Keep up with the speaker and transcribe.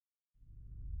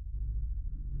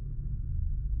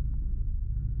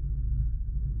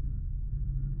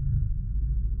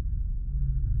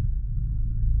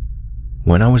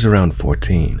When I was around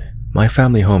 14, my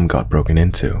family home got broken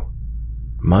into.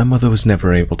 My mother was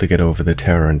never able to get over the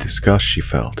terror and disgust she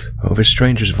felt over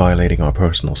strangers violating our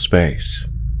personal space.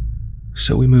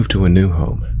 So we moved to a new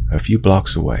home a few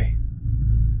blocks away.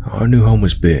 Our new home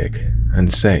was big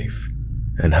and safe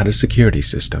and had a security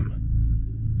system.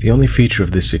 The only feature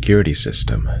of this security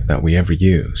system that we ever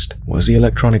used was the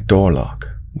electronic door lock,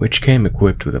 which came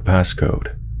equipped with a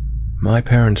passcode. My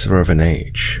parents are of an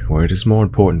age where it is more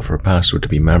important for a password to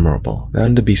be memorable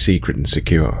than to be secret and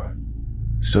secure.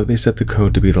 So they set the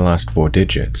code to be the last 4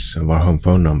 digits of our home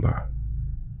phone number.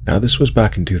 Now this was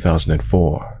back in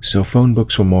 2004, so phone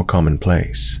books were more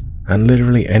commonplace, and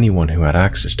literally anyone who had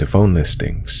access to phone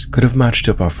listings could have matched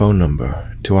up our phone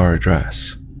number to our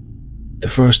address. The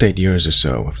first 8 years or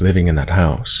so of living in that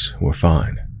house were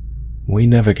fine. We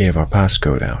never gave our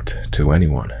passcode out to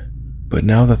anyone. But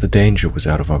now that the danger was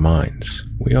out of our minds,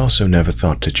 we also never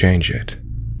thought to change it.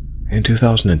 In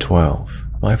 2012,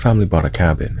 my family bought a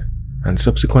cabin, and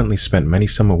subsequently spent many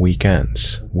summer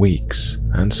weekends, weeks,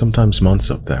 and sometimes months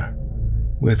up there,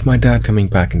 with my dad coming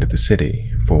back into the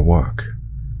city for work.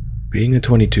 Being a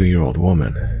 22-year-old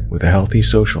woman with a healthy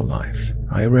social life,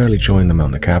 I rarely joined them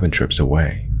on the cabin trips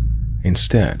away,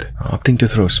 instead opting to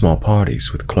throw small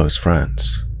parties with close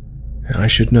friends. I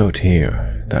should note here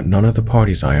that none of the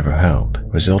parties I ever held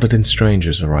resulted in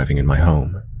strangers arriving in my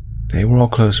home. They were all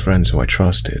close friends who I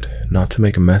trusted not to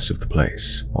make a mess of the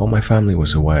place while my family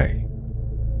was away.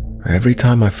 Every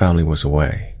time my family was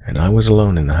away and I was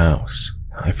alone in the house,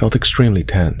 I felt extremely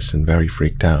tense and very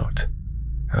freaked out.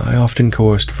 I often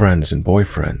coerced friends and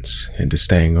boyfriends into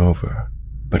staying over,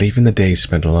 but even the days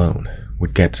spent alone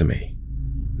would get to me.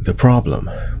 The problem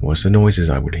was the noises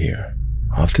I would hear,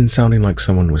 often sounding like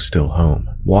someone was still home,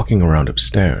 walking around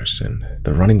upstairs, and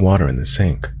the running water in the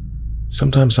sink.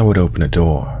 Sometimes I would open a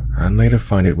door and later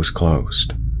find it was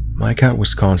closed. My cat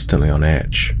was constantly on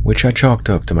edge, which I chalked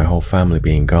up to my whole family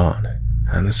being gone,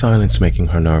 and the silence making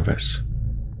her nervous.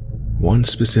 One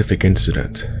specific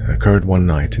incident occurred one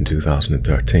night in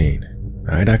 2013.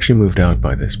 I had actually moved out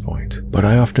by this point, but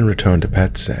I often returned to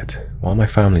pet sit while my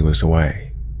family was away.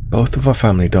 Both of our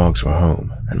family dogs were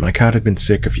home, and my cat had been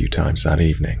sick a few times that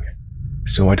evening.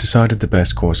 So I decided the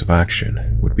best course of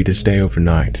action would be to stay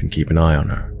overnight and keep an eye on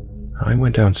her. I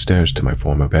went downstairs to my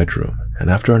former bedroom, and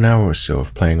after an hour or so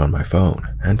of playing on my phone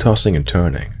and tossing and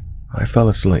turning, I fell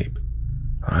asleep.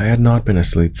 I had not been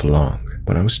asleep for long,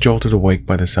 but I was jolted awake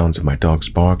by the sounds of my dogs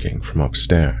barking from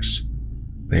upstairs.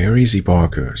 They are easy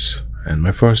barkers, and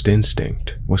my first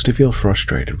instinct was to feel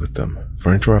frustrated with them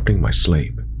for interrupting my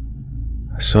sleep.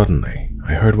 Suddenly,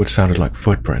 I heard what sounded like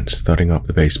footprints thudding up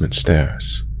the basement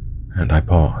stairs, and I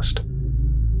paused.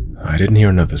 I didn't hear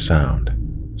another sound,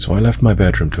 so I left my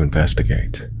bedroom to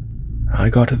investigate. I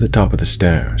got to the top of the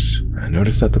stairs and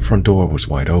noticed that the front door was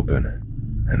wide open,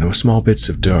 and there were small bits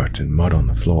of dirt and mud on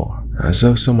the floor, as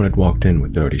though someone had walked in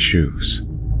with dirty shoes.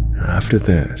 After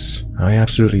this, I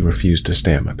absolutely refused to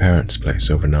stay at my parents'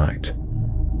 place overnight.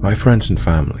 My friends and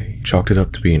family chalked it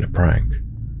up to being a prank,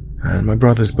 and my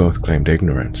brothers both claimed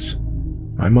ignorance.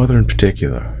 My mother in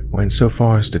particular went so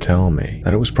far as to tell me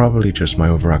that it was probably just my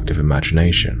overactive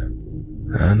imagination,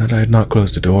 and that I had not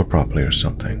closed the door properly or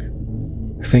something.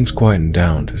 Things quietened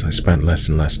down as I spent less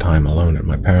and less time alone at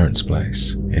my parents'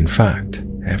 place. In fact,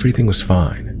 everything was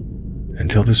fine,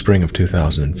 until the spring of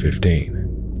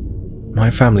 2015.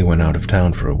 My family went out of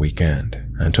town for a weekend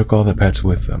and took all the pets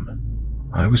with them.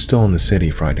 I was still in the city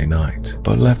Friday night,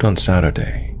 but left on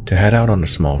Saturday to head out on a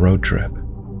small road trip.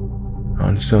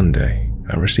 On Sunday,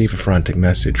 I received a frantic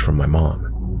message from my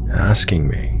mom, asking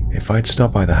me if I'd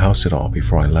stop by the house at all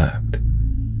before I left.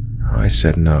 I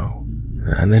said no.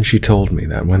 And then she told me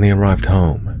that when they arrived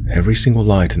home, every single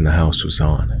light in the house was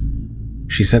on.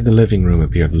 She said the living room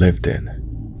appeared lived in,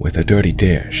 with a dirty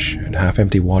dish and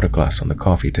half-empty water glass on the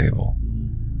coffee table.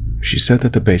 She said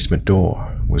that the basement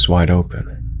door was wide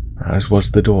open, as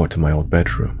was the door to my old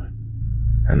bedroom,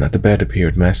 and that the bed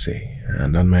appeared messy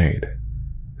and unmade.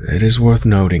 It is worth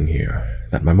noting here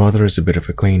that my mother is a bit of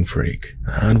a clean freak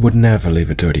and would never leave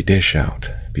a dirty dish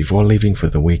out before leaving for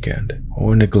the weekend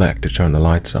or neglect to turn the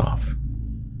lights off.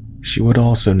 She would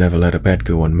also never let a bed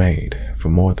go unmade for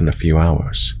more than a few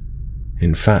hours.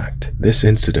 In fact, this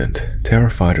incident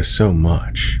terrified her so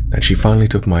much that she finally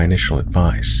took my initial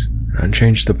advice and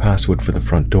changed the password for the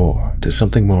front door to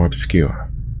something more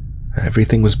obscure.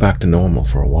 Everything was back to normal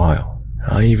for a while.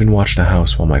 I even watched the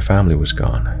house while my family was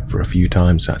gone for a few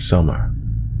times that summer.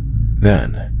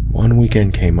 Then, one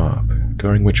weekend came up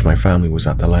during which my family was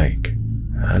at the lake,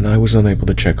 and I was unable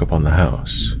to check up on the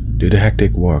house due to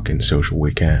hectic work and social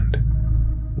weekend.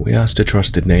 We asked a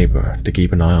trusted neighbor to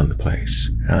keep an eye on the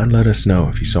place and let us know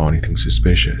if he saw anything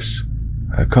suspicious.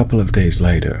 A couple of days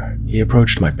later, he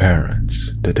approached my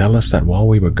parents to tell us that while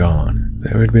we were gone,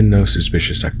 there had been no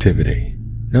suspicious activity.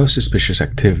 No suspicious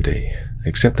activity,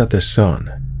 except that their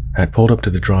son had pulled up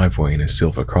to the driveway in his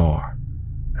silver car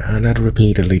and had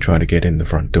repeatedly tried to get in the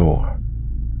front door.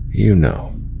 You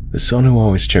know, the son who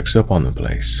always checks up on the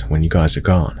place when you guys are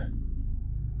gone.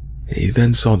 He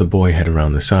then saw the boy head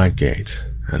around the side gate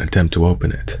and attempt to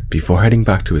open it before heading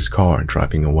back to his car and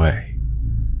driving away.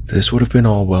 This would have been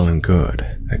all well and good,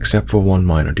 except for one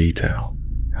minor detail.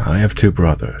 I have two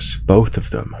brothers. Both of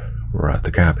them were at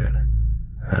the cabin,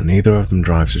 and neither of them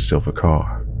drives a silver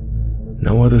car.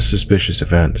 No other suspicious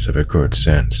events have occurred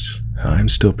since. I am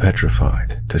still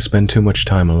petrified to spend too much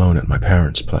time alone at my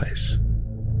parents' place.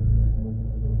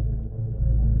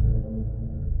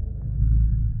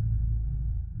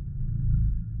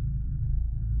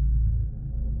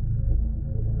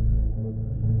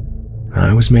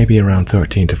 I was maybe around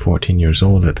 13 to 14 years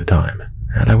old at the time,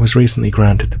 and I was recently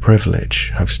granted the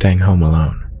privilege of staying home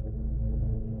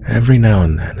alone. Every now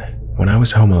and then, when I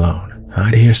was home alone,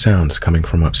 I'd hear sounds coming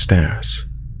from upstairs,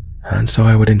 and so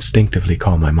I would instinctively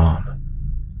call my mom.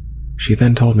 She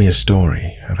then told me a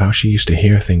story of how she used to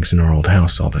hear things in her old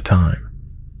house all the time,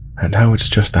 and how it's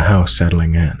just the house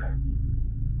settling in.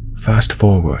 Fast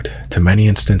forward to many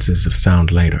instances of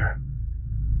sound later.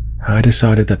 I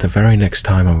decided that the very next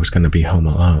time I was going to be home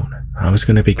alone, I was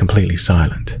going to be completely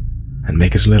silent and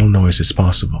make as little noise as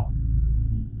possible.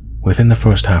 Within the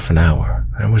first half an hour,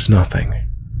 there was nothing,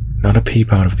 not a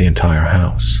peep out of the entire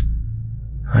house.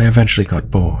 I eventually got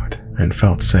bored and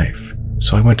felt safe,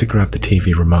 so I went to grab the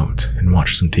TV remote and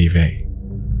watch some TV.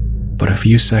 But a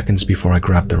few seconds before I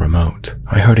grabbed the remote,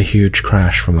 I heard a huge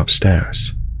crash from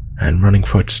upstairs and running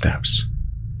footsteps.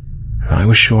 I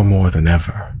was sure more than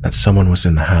ever that someone was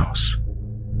in the house.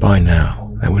 By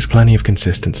now, there was plenty of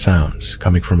consistent sounds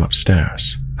coming from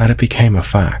upstairs that it became a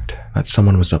fact that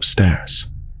someone was upstairs.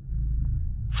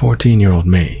 14-year-old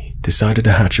me decided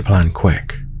to hatch a plan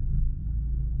quick.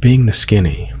 Being the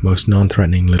skinny, most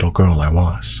non-threatening little girl I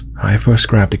was, I first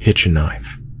grabbed a kitchen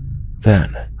knife.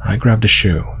 Then, I grabbed a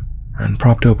shoe and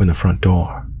propped open the front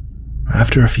door.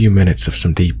 After a few minutes of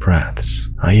some deep breaths,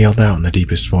 I yelled out in the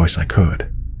deepest voice I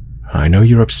could, "I know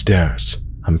you're upstairs.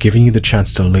 I'm giving you the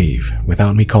chance to leave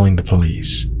without me calling the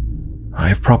police. I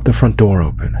have propped the front door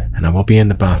open and I will be in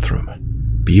the bathroom.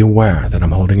 Be aware that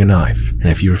I'm holding a knife, and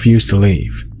if you refuse to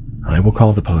leave, I will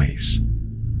call the police."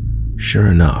 Sure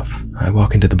enough, I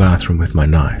walk into the bathroom with my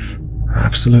knife,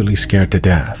 absolutely scared to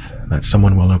death that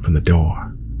someone will open the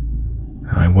door.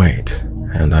 I wait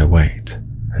and I wait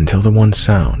until the one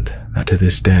sound that to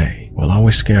this day will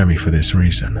always scare me for this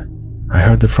reason. I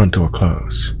heard the front door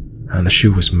close and the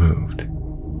shoe was moved.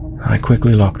 I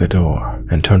quickly locked the door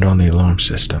and turned on the alarm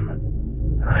system.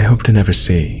 I hope to never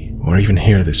see or even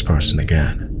hear this person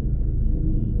again.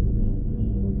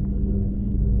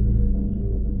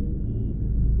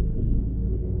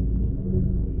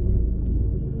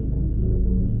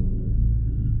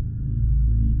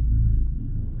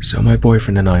 So my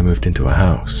boyfriend and I moved into a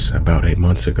house about 8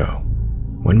 months ago.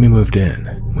 When we moved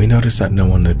in, we noticed that no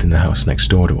one lived in the house next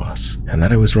door to us and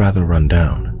that it was rather run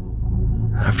down.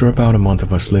 After about a month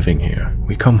of us living here,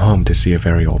 we come home to see a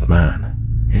very old man,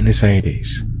 in his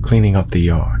 80s, cleaning up the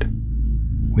yard.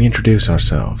 We introduce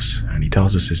ourselves, and he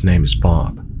tells us his name is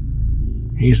Bob.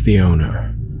 He's the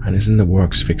owner, and is in the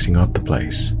works fixing up the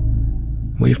place.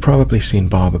 We've probably seen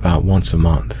Bob about once a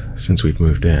month since we've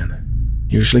moved in,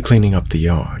 usually cleaning up the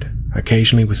yard,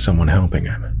 occasionally with someone helping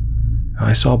him.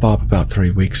 I saw Bob about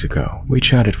 3 weeks ago. We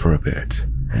chatted for a bit,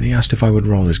 and he asked if I would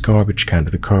roll his garbage can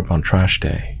to the curb on trash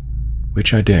day,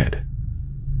 which I did.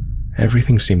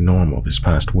 Everything seemed normal this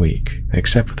past week,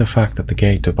 except for the fact that the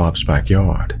gate to Bob's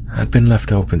backyard had been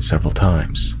left open several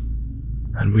times,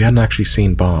 and we hadn't actually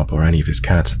seen Bob or any of his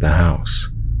cats at the house.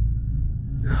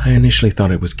 I initially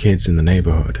thought it was kids in the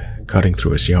neighborhood cutting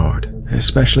through his yard,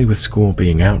 especially with school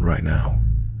being out right now,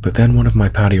 but then one of my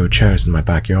patio chairs in my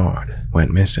backyard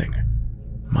went missing.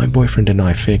 My boyfriend and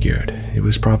I figured it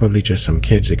was probably just some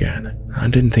kids again,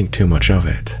 and didn't think too much of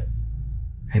it.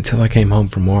 Until I came home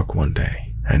from work one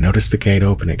day and noticed the gate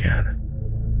open again.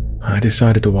 I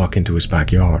decided to walk into his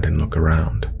backyard and look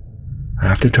around.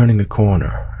 After turning the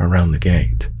corner around the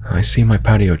gate, I see my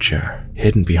patio chair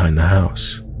hidden behind the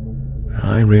house.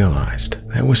 I realized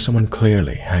there was someone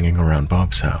clearly hanging around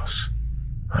Bob's house.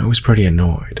 I was pretty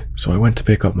annoyed, so I went to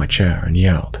pick up my chair and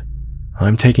yelled,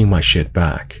 "I'm taking my shit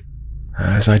back."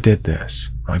 As I did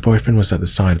this, my boyfriend was at the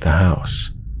side of the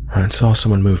house and saw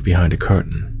someone move behind a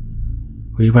curtain.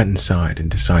 We went inside and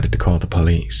decided to call the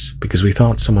police because we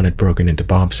thought someone had broken into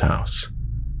Bob's house.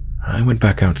 I went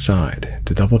back outside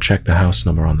to double check the house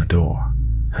number on the door,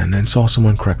 and then saw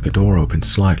someone crack the door open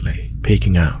slightly,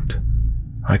 peeking out.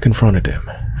 I confronted him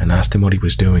and asked him what he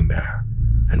was doing there,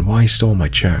 and why he stole my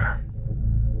chair.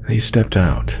 He stepped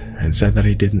out and said that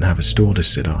he didn't have a stool to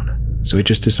sit on, so he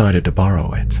just decided to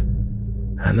borrow it,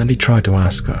 and that he tried to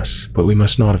ask us, but we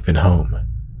must not have been home.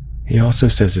 He also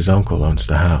says his uncle owns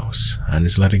the house and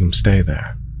is letting him stay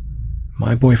there.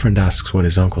 My boyfriend asks what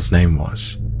his uncle's name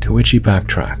was, to which he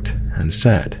backtracked and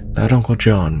said that Uncle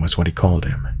John was what he called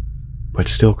him, but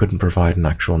still couldn't provide an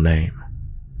actual name.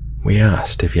 We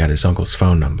asked if he had his uncle's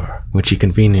phone number, which he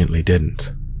conveniently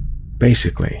didn't.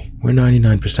 Basically, we're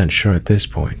 99% sure at this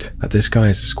point that this guy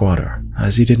is a squatter,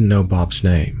 as he didn't know Bob's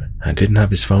name and didn't have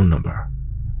his phone number.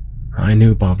 I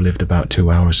knew Bob lived about 2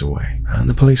 hours away, and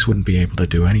the police wouldn't be able to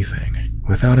do anything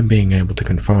without him being able to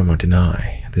confirm or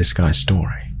deny this guy's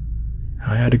story.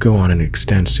 I had to go on an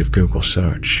extensive Google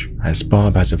search, as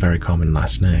Bob has a very common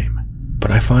last name,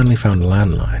 but I finally found a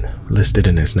landline listed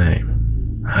in his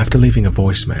name. After leaving a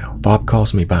voicemail, Bob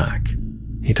calls me back.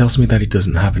 He tells me that he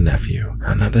doesn't have a nephew,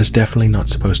 and that there's definitely not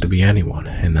supposed to be anyone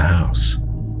in the house.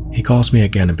 He calls me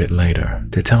again a bit later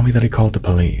to tell me that he called the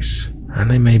police, and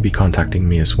they may be contacting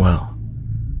me as well.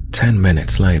 10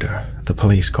 minutes later, the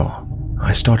police call.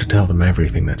 I start to tell them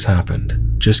everything that's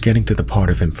happened, just getting to the part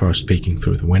of him first peeking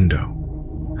through the window.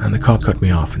 And the cop cut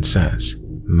me off and says,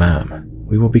 "Ma'am,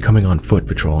 we will be coming on foot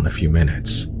patrol in a few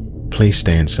minutes. Please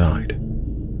stay inside."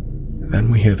 Then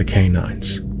we hear the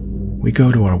canines. We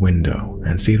go to our window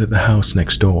and see that the house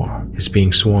next door is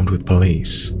being swarmed with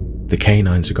police. The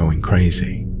canines are going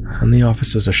crazy, and the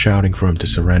officers are shouting for him to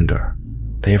surrender.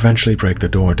 They eventually break the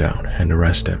door down and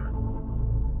arrest him.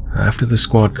 After the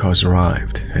squad cars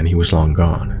arrived and he was long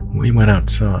gone, we went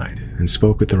outside and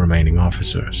spoke with the remaining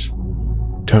officers.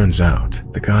 Turns out,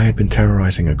 the guy had been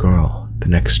terrorizing a girl the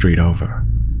next street over,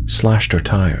 slashed her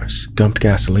tires, dumped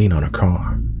gasoline on her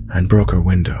car, and broke her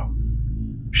window.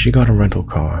 She got a rental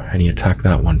car and he attacked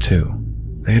that one too.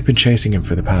 They had been chasing him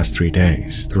for the past 3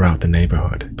 days throughout the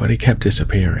neighborhood, but he kept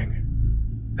disappearing.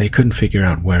 They couldn't figure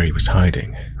out where he was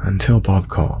hiding until Bob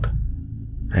called.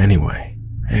 Anyway,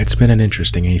 it's been an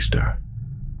interesting Easter.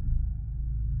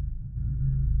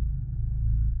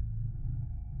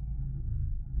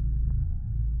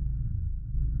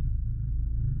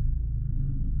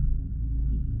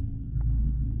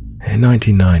 In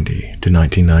 1990 to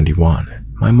 1991,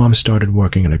 my mom started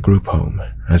working in a group home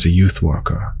as a youth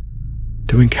worker,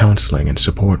 doing counseling and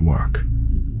support work.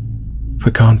 For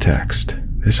context,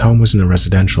 this home was in a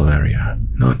residential area,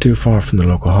 not too far from the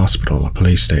local hospital or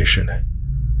police station.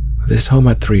 This home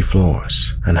had 3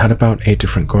 floors and had about 8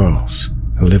 different girls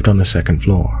who lived on the 2nd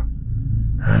floor,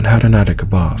 and had an attic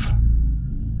above.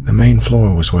 The main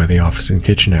floor was where the office and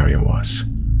kitchen area was.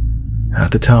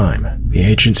 At the time, the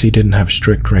agency didn't have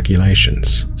strict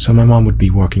regulations, so my mom would be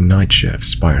working night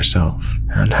shifts by herself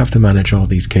and have to manage all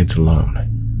these kids alone.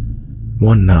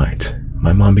 One night,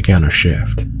 my mom began her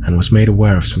shift and was made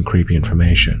aware of some creepy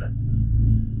information.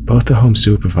 Both the home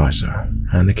supervisor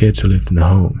and the kids who lived in the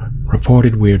home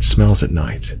reported weird smells at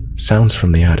night, sounds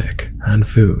from the attic, and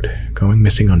food going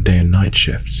missing on day and night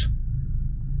shifts.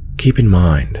 Keep in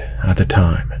mind, at the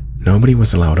time, nobody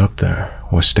was allowed up there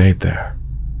or stayed there.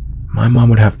 My mom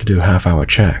would have to do half-hour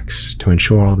checks to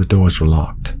ensure all the doors were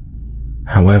locked.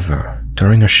 However,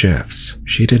 during her shifts,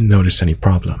 she didn't notice any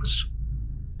problems.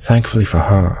 Thankfully for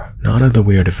her, none of the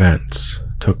weird events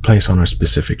took place on her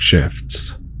specific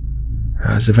shifts.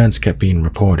 As events kept being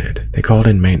reported, they called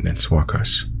in maintenance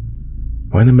workers.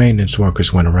 When the maintenance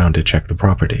workers went around to check the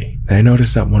property, they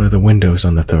noticed that one of the windows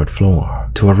on the 3rd floor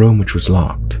to a room which was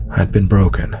locked had been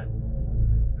broken.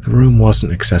 The room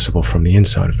wasn't accessible from the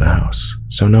inside of the house,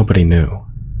 so nobody knew.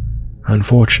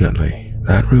 Unfortunately,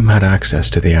 that room had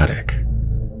access to the attic.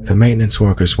 The maintenance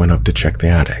workers went up to check the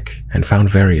attic and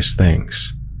found various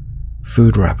things: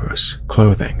 food wrappers,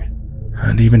 clothing,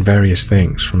 and even various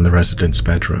things from the residents'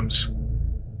 bedrooms.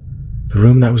 The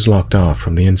room that was locked off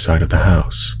from the inside of the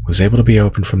house was able to be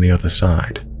opened from the other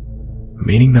side,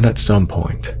 meaning that at some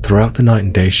point throughout the night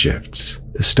and day shifts,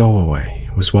 the stowaway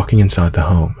was walking inside the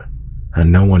home,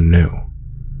 and no one knew.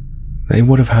 They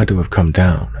would have had to have come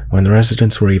down when the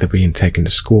residents were either being taken to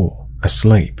school,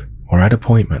 asleep, or at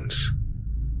appointments.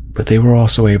 But they were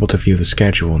also able to view the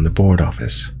schedule in the board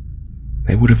office.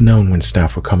 They would have known when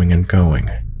staff were coming and going,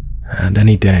 and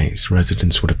any days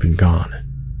residents would have been gone.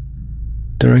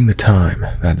 During the time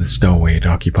that the stowaway had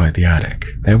occupied the attic,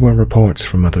 there were reports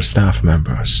from other staff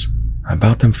members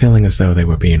about them feeling as though they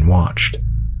were being watched.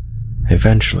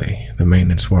 Eventually, the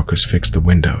maintenance workers fixed the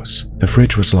windows, the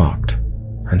fridge was locked,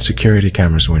 and security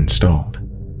cameras were installed.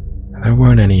 There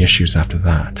weren't any issues after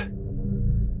that.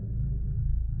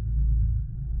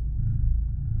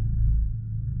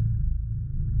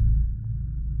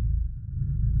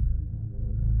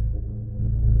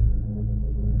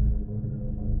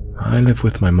 I live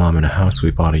with my mom in a house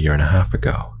we bought a year and a half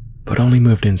ago, but only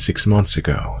moved in 6 months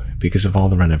ago because of all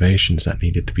the renovations that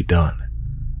needed to be done.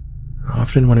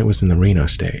 Often when it was in the reno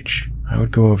stage, I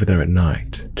would go over there at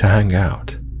night to hang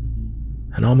out.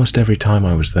 And almost every time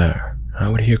I was there, I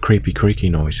would hear creepy creaky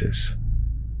noises.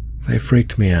 They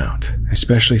freaked me out,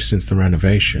 especially since the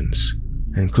renovations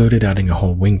included adding a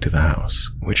whole wing to the house,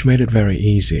 which made it very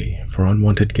easy for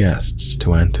unwanted guests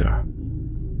to enter.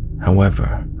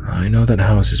 However, I know that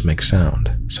houses make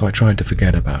sound, so I tried to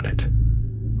forget about it.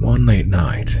 One late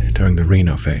night, during the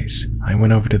reno phase, I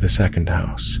went over to the second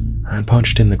house and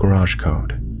punched in the garage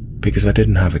code because I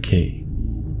didn't have a key.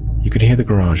 You could hear the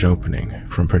garage opening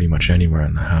from pretty much anywhere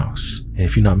in the house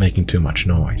if you're not making too much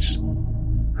noise.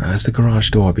 As the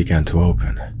garage door began to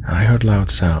open, I heard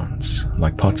loud sounds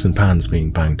like pots and pans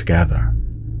being banged together.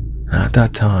 At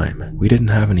that time, we didn't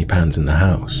have any pans in the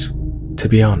house. To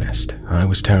be honest, I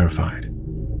was terrified,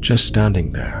 just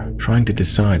standing there trying to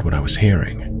decide what I was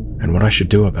hearing and what I should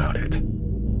do about it.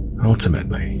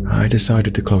 Ultimately, I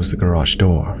decided to close the garage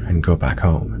door and go back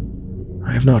home.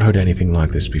 I have not heard anything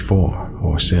like this before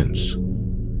or since.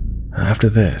 After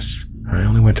this, I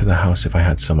only went to the house if I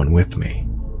had someone with me.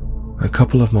 A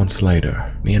couple of months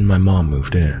later, me and my mom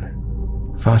moved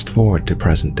in. Fast forward to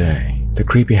present day, the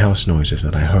creepy house noises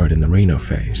that I heard in the reno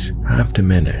phase have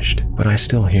diminished, but I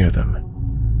still hear them.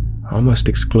 Almost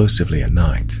exclusively at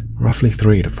night, roughly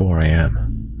 3 to 4 a.m.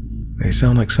 They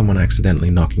sound like someone accidentally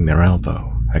knocking their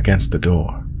elbow against the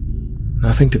door.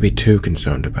 Nothing to be too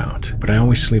concerned about, but I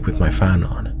always sleep with my fan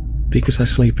on, because I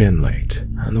sleep in late,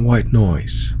 and the white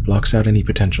noise blocks out any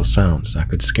potential sounds that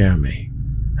could scare me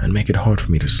and make it hard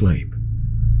for me to sleep.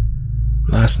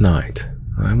 Last night,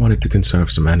 I wanted to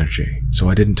conserve some energy, so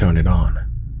I didn't turn it on.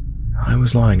 I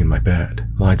was lying in my bed,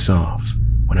 lights off,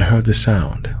 when I heard the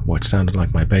sound, what sounded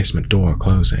like my basement door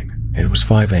closing. It was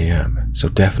 5 a.m., so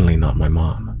definitely not my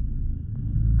mom.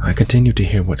 I continued to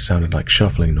hear what sounded like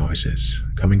shuffling noises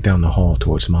coming down the hall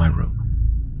towards my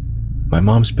room. My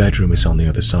mom's bedroom is on the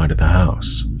other side of the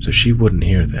house, so she wouldn't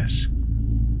hear this.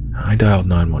 I dialed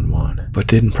 911, but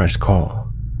didn't press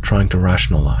call, trying to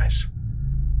rationalize.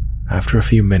 After a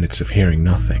few minutes of hearing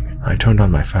nothing, I turned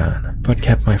on my fan, but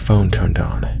kept my phone turned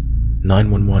on.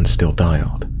 911 still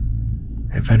dialed.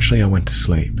 Eventually I went to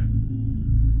sleep.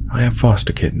 I have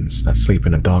foster kittens that sleep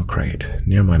in a dog crate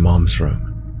near my mom's room.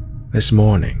 This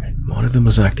morning, one of them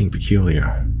was acting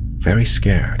peculiar, very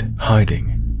scared,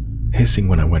 hiding, hissing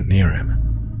when I went near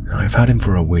him. I've had him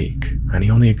for a week, and he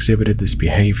only exhibited this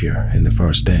behavior in the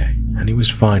first day, and he was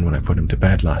fine when I put him to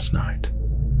bed last night.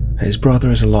 His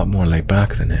brother is a lot more laid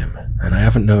back than him, and I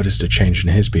haven't noticed a change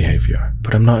in his behavior,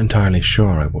 but I'm not entirely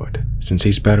sure I would, since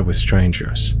he's better with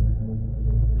strangers.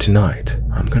 Tonight,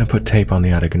 I'm gonna put tape on the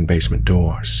attic and basement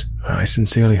doors. I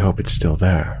sincerely hope it's still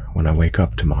there when I wake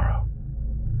up tomorrow.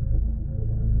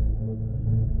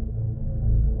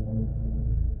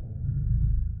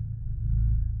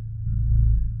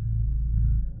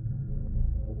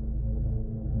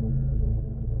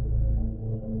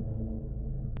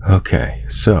 Okay,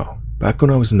 so, back when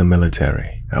I was in the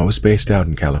military, I was based out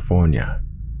in California.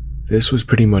 This was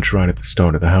pretty much right at the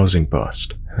start of the housing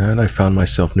bust, and I found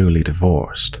myself newly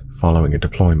divorced following a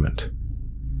deployment.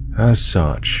 As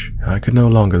such, I could no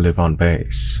longer live on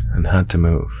base and had to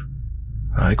move.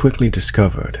 I quickly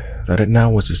discovered that it now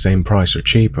was the same price or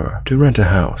cheaper to rent a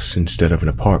house instead of an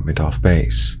apartment off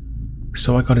base.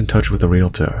 So I got in touch with a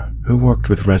realtor who worked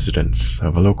with residents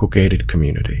of a local gated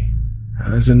community.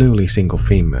 As a newly single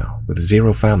female with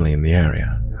zero family in the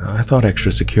area, I thought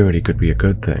extra security could be a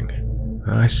good thing.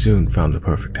 I soon found the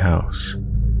perfect house.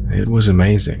 It was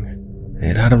amazing.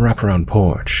 It had a wraparound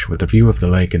porch with a view of the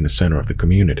lake in the center of the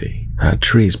community, had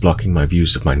trees blocking my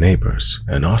views of my neighbors,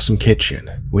 an awesome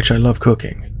kitchen, which I love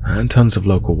cooking, and tons of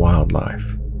local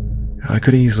wildlife. I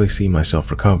could easily see myself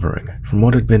recovering from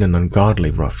what had been an ungodly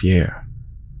rough year.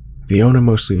 The owner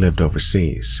mostly lived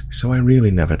overseas, so I really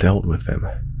never dealt with him,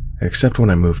 except when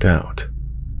I moved out.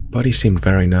 But he seemed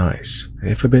very nice,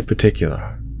 if a bit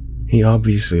particular. He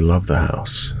obviously loved the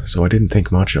house, so I didn't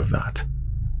think much of that.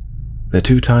 The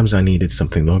 2 times I needed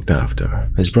something looked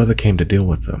after, his brother came to deal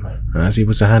with them, as he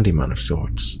was a handyman of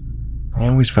sorts. I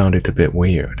always found it a bit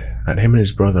weird that him and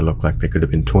his brother looked like they could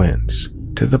have been twins,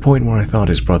 to the point where I thought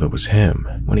his brother was him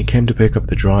when he came to pick up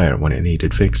the dryer when it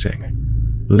needed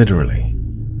fixing. Literally,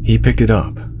 he picked it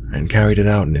up and carried it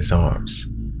out in his arms.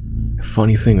 The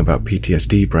funny thing about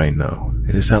PTSD brain, though,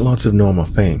 is that lots of normal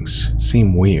things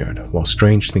seem weird while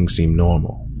strange things seem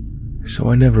normal.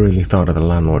 So I never really thought of the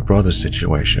landlord brother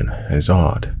situation as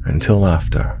odd until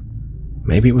after.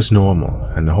 Maybe it was normal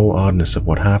and the whole oddness of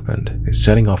what happened is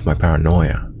setting off my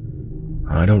paranoia.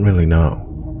 I don't really know.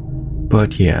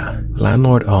 But yeah,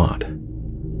 landlord odd.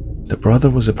 The brother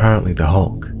was apparently the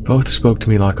Hulk. Both spoke to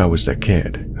me like I was their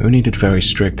kid, who needed very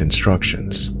strict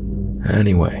instructions.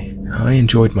 Anyway, I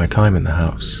enjoyed my time in the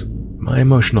house. My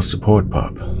emotional support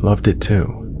pup loved it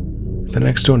too. The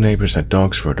next door neighbors had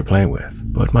dogs for her to play with,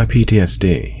 but my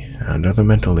PTSD and other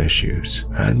mental issues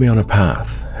had me on a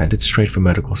path headed straight for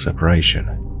medical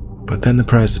separation. But then the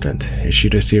president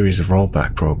issued a series of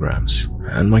rollback programs,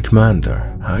 and my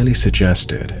commander highly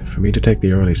suggested for me to take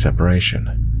the early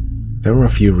separation. There were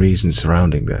a few reasons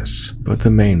surrounding this, but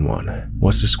the main one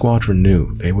was the squadron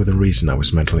knew they were the reason I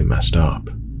was mentally messed up,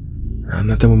 and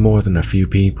that there were more than a few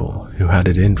people who had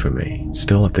it in for me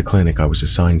still at the clinic I was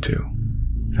assigned to.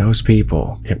 Those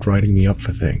people kept writing me up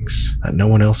for things that no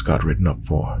one else got written up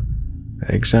for.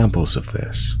 Examples of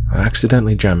this: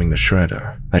 accidentally jamming the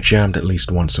shredder that jammed at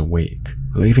least once a week,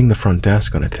 leaving the front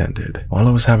desk unattended while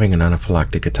I was having an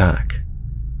anaphylactic attack,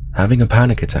 having a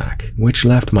panic attack which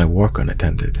left my work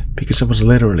unattended because I was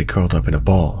literally curled up in a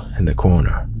ball in the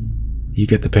corner. You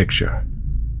get the picture.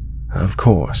 Of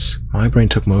course, my brain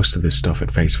took most of this stuff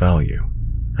at face value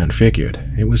and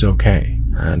figured it was okay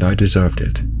and I deserved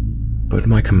it. But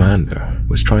my commander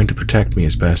was trying to protect me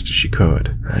as best as she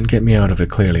could and get me out of a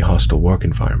clearly hostile work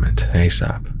environment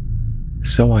ASAP.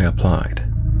 So I applied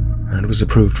and was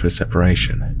approved for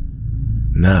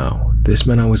separation. Now, this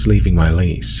meant I was leaving my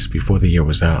lease before the year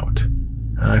was out.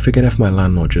 I forget if my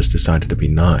landlord just decided to be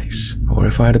nice, or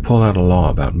if I had to pull out a law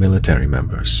about military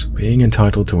members being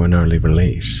entitled to an early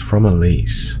release from a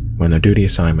lease when their duty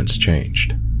assignments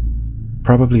changed.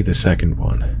 Probably the second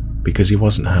one, because he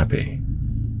wasn't happy.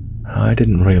 I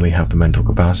didn't really have the mental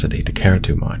capacity to care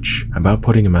too much about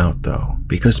putting him out though,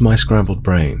 because my scrambled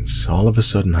brains all of a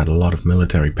sudden had a lot of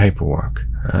military paperwork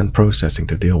and processing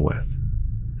to deal with.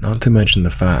 Not to mention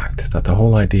the fact that the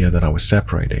whole idea that I was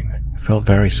separating felt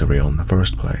very surreal in the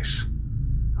first place.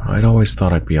 I'd always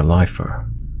thought I'd be a lifer.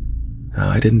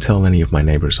 I didn't tell any of my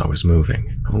neighbors I was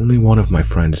moving. Only one of my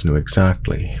friends knew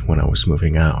exactly when I was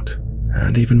moving out.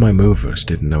 And even my movers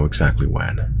didn't know exactly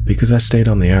when, because I stayed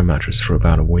on the air mattress for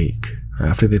about a week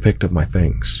after they picked up my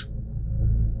things.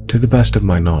 To the best of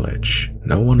my knowledge,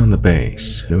 no one on the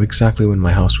base knew exactly when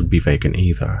my house would be vacant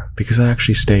either, because I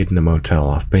actually stayed in a motel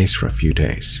off base for a few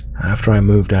days after I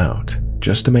moved out,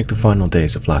 just to make the final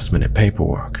days of last-minute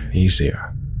paperwork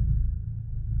easier.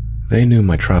 They knew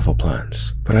my travel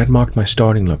plans, but I'd marked my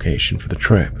starting location for the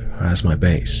trip as my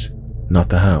base, not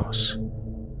the house.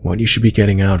 What you should be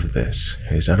getting out of this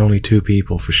is that only 2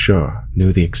 people for sure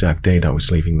knew the exact date I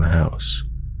was leaving the house: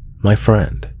 my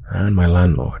friend and my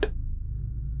landlord.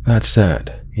 That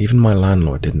said, even my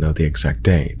landlord didn't know the exact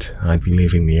date I'd be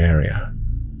leaving the area,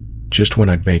 just when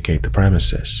I'd vacate the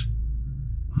premises.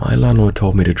 My landlord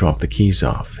told me to drop the keys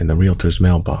off in the realtor's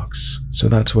mailbox, so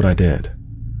that's what I did.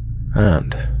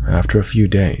 And after a few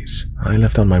days, I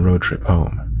left on my road trip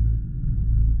home.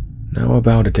 Now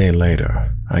about a day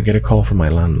later, I get a call from my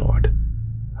landlord.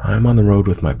 I'm on the road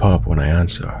with my pup when I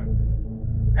answer.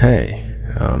 "Hey,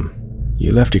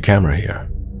 you left your camera here.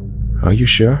 Are you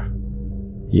sure?"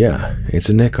 "Yeah, it's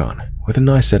a Nikon, with a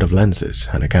nice set of lenses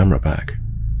and a camera bag."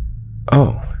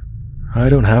 "Oh, I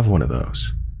don't have one of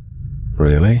those."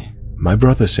 "Really? My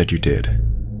brother said you did."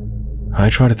 I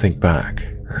try to think back,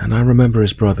 and I remember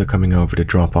his brother coming over to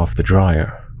drop off the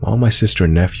dryer while my sister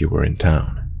and nephew were in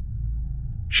town.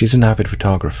 She's an avid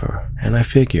photographer, and I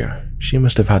figure she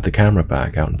must have had the camera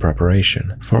bag out in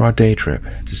preparation for our day trip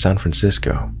to San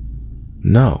Francisco.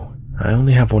 "No, I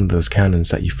only have one of those Canons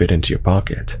that you fit into your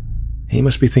pocket." He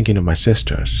must be thinking of my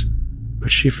sister's, but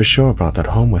she for sure brought that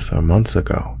home with her months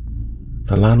ago.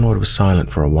 The landlord was silent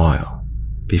for a while,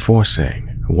 before saying,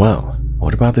 "Well,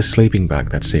 what about this sleeping bag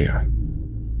that's here?"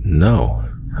 "No,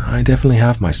 I definitely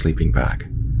have my sleeping bag."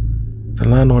 The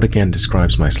landlord again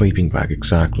describes my sleeping bag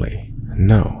exactly.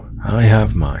 "No, I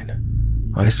have mine.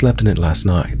 I slept in it last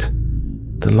night."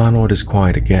 The landlord is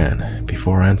quiet again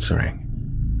before answering.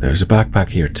 "There's a backpack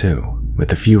here too,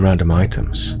 with a few random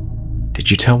items.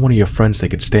 Did you tell one of your friends they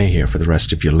could stay here for the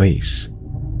rest of your lease?"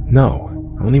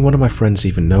 "No, only one of my friends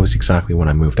even knows exactly when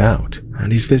I moved out,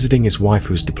 and he's visiting his wife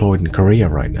who's deployed in Korea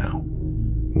right now."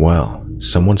 "Well,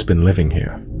 someone's been living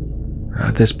here."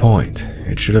 At this point,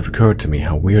 it should have occurred to me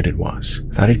how weird it was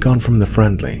that he'd gone from the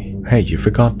friendly, "Hey, you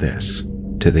forgot this,"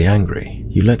 to the angry,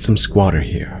 "You let some squatter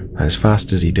here," as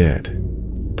fast as he did.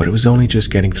 but it was only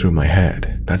just getting through my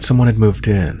head that someone had moved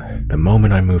in the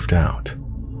moment I moved out.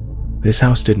 This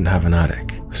house didn't have an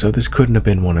attic, so this couldn't have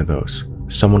been one of those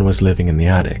 "someone was living in the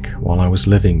attic while I was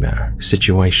living there"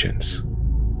 situations.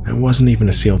 There wasn't even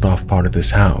a sealed off part of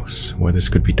this house where this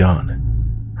could be done,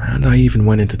 and I even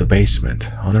went into the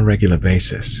basement on a regular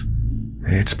basis.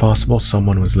 It's possible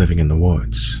someone was living in the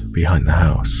woods behind the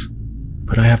house,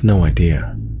 but I have no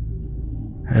idea.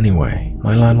 Anyway,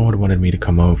 my landlord wanted me to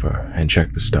come over and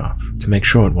check the stuff to make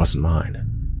sure it wasn't mine.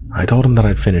 I told him that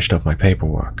I'd finished up my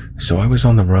paperwork, so I was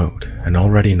on the road and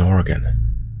already in Oregon.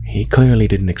 He clearly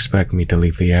didn't expect me to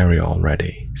leave the area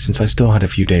already, since I still had a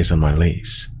few days on my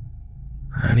lease.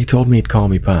 And he told me he'd call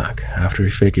me back after he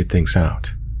figured things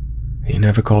out. He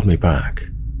never called me back.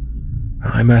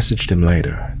 I messaged him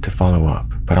later to follow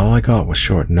up, but all I got was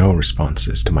short no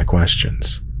responses to my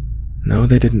questions. No,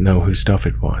 they didn't know whose stuff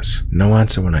it was. No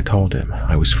answer when I told him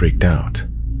I was freaked out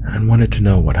and wanted to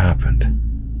know what happened.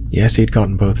 Yes, he'd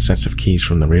gotten both sets of keys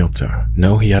from the realtor.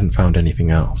 No, he hadn't found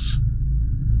anything else.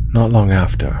 Not long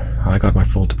after, I got my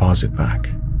full deposit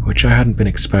back, which I hadn't been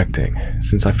expecting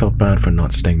since I felt bad for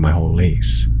not staying my whole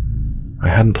lease. I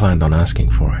hadn't planned on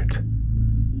asking for it.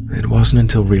 It wasn't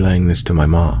until relaying this to my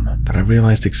mom that I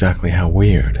realized exactly how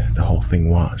weird the whole thing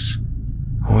was,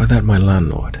 or that my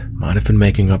landlord might have been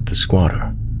making up the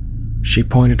squatter. She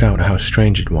pointed out how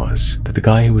strange it was that the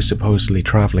guy who was supposedly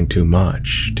traveling too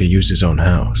much to use his own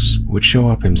house would show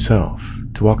up himself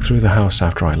to walk through the house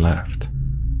after I left,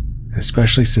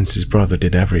 especially since his brother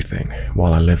did everything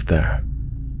while I lived there.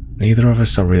 Neither of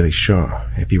us are really sure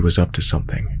if he was up to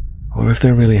something, or if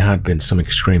there really had been some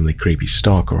extremely creepy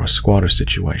stalker or squatter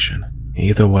situation.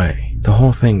 Either way, the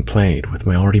whole thing played with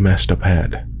my already messed up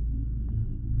head.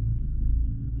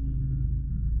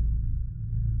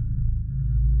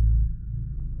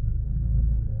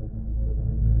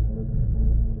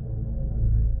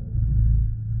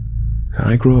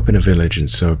 I grew up in a village in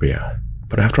Serbia,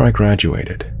 but after I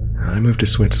graduated, I moved to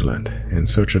Switzerland in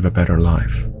search of a better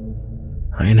life.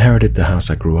 I inherited the house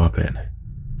I grew up in.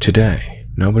 Today,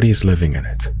 nobody is living in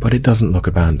it, but it doesn't look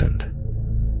abandoned.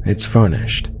 It's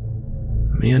furnished.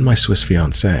 Me and my Swiss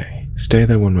fiancée stay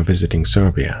there when we're visiting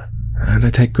Serbia, and I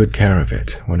take good care of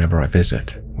it whenever I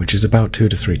visit, which is about 2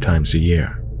 to 3 times a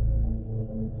year.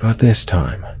 But this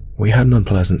time, we had an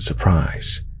unpleasant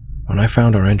surprise when I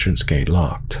found our entrance gate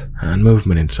locked and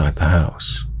movement inside the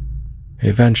house.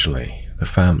 Eventually, the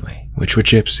family, which were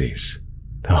gypsies,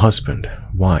 the husband,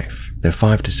 wife, their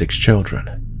 5 to 6 children,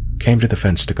 came to the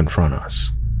fence to confront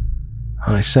us.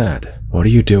 I said, "What are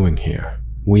you doing here?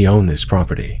 We own this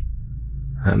property."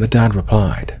 And the dad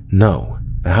replied, "No,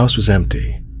 the house was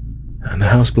empty, and the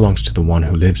house belongs to the one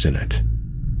who lives in it."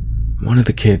 One of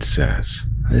the kids says,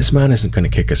 "This man isn't going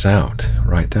to kick us out,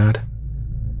 right, Dad?"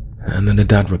 And then the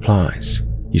dad replies,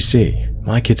 "You see,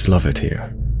 my kids love it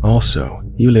here. Also,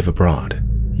 you live abroad.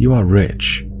 You are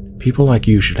rich. People like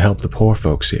you should help the poor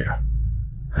folks here."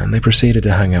 And they proceeded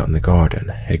to hang out in the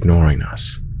garden, ignoring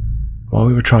us. While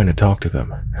we were trying to talk to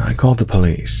them, I called the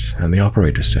police, and the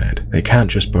operator said they can't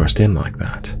just burst in like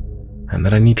that, and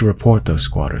that I need to report those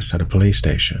squatters at a police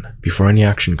station before any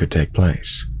action could take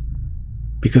place.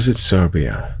 Because it's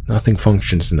Serbia, nothing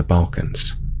functions in the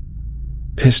Balkans.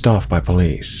 Pissed off by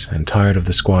police and tired of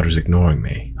the squatters ignoring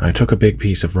me, I took a big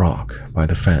piece of rock by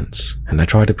the fence and I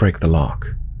tried to break the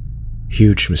lock.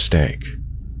 Huge mistake.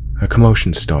 A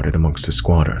commotion started amongst the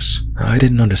squatters. I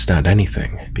didn't understand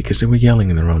anything because they were yelling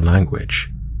in their own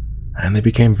language, and they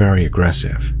became very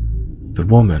aggressive. The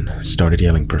woman started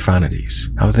yelling profanities,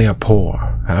 how they are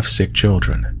poor, have sick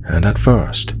children, and at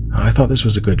first, I thought this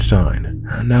was a good sign,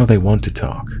 and now they want to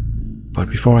talk. But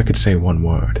before I could say one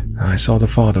word, I saw the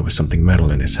father with something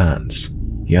metal in his hands,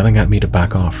 yelling at me to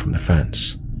back off from the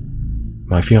fence.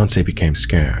 My fiancé became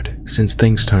scared, since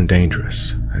things turned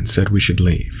dangerous, and said we should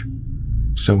leave.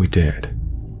 So we did.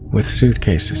 With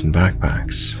suitcases and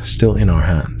backpacks still in our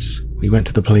hands, we went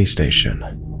to the police station,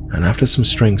 and after some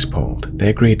strings pulled, they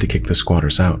agreed to kick the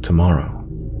squatters out tomorrow.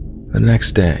 The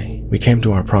next day, we came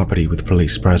to our property with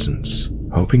police presence,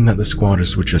 hoping that the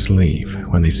squatters would just leave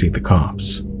when they see the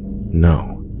cops.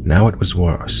 No, now it was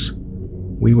worse.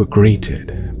 We were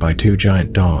greeted by 2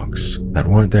 giant dogs that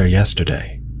weren't there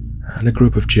yesterday, and a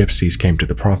group of gypsies came to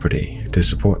the property to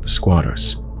support the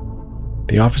squatters.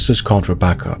 The officers called for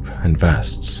backup and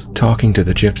vests. Talking to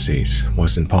the gypsies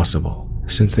was impossible,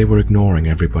 since they were ignoring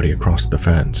everybody across the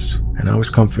fence, and I was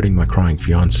comforting my crying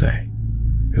fiancé,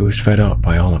 who was fed up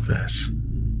by all of this.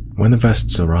 When the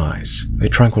vests arise, they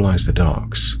tranquilize the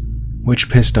dogs, which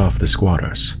pissed off the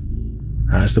squatters.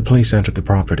 As the police entered the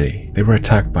property, they were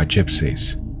attacked by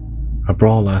gypsies. A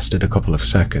brawl lasted a couple of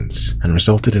seconds and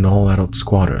resulted in all adult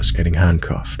squatters getting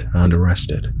handcuffed and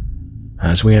arrested.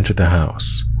 As we entered the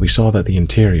house, we saw that the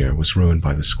interior was ruined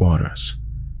by the squatters.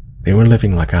 They were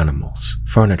living like animals,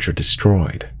 furniture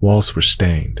destroyed, walls were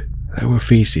stained. There were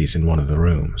feces in one of the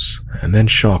rooms, and then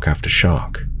shock after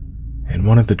shock. In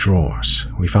one of the drawers,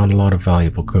 we found a lot of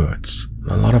valuable goods,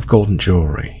 a lot of golden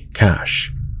jewelry,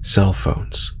 cash, cell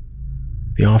phones.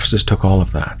 The officers took all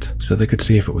of that so they could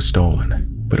see if it was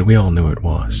stolen, but we all knew it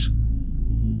was.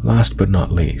 Last but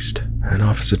not least, an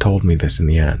officer told me this in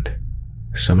the end.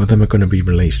 Some of them are going to be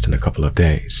released in a couple of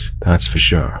days, that's for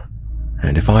sure.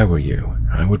 And if I were you,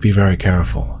 I would be very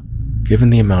careful. Given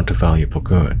the amount of valuable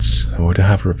goods, or to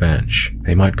have revenge,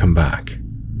 they might come back.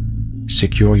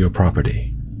 Secure your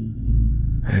property.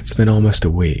 It's been almost a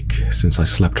week since I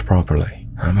slept properly.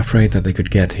 I'm afraid that they could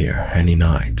get here any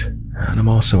night, and I'm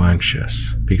also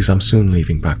anxious because I'm soon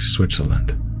leaving back to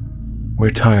Switzerland. We're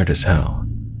tired as hell.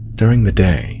 During the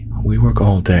day, we work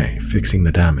all day fixing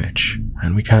the damage,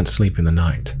 and we can't sleep in the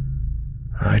night.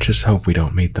 I just hope we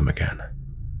don't meet them again.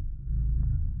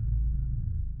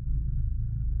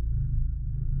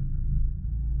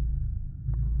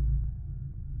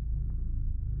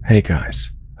 Hey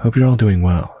guys, hope you're all doing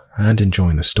well and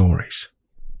enjoying the stories.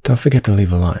 Don't forget to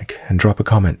leave a like and drop a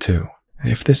comment too.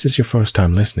 If this is your first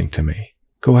time listening to me,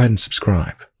 go ahead and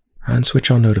subscribe and switch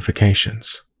on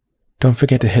notifications. Don't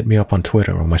forget to hit me up on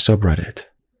Twitter or my subreddit.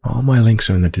 All my links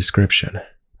are in the description.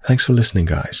 Thanks for listening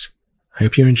guys. I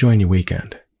hope you're enjoying your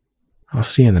weekend. I'll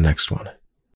see you in the next one.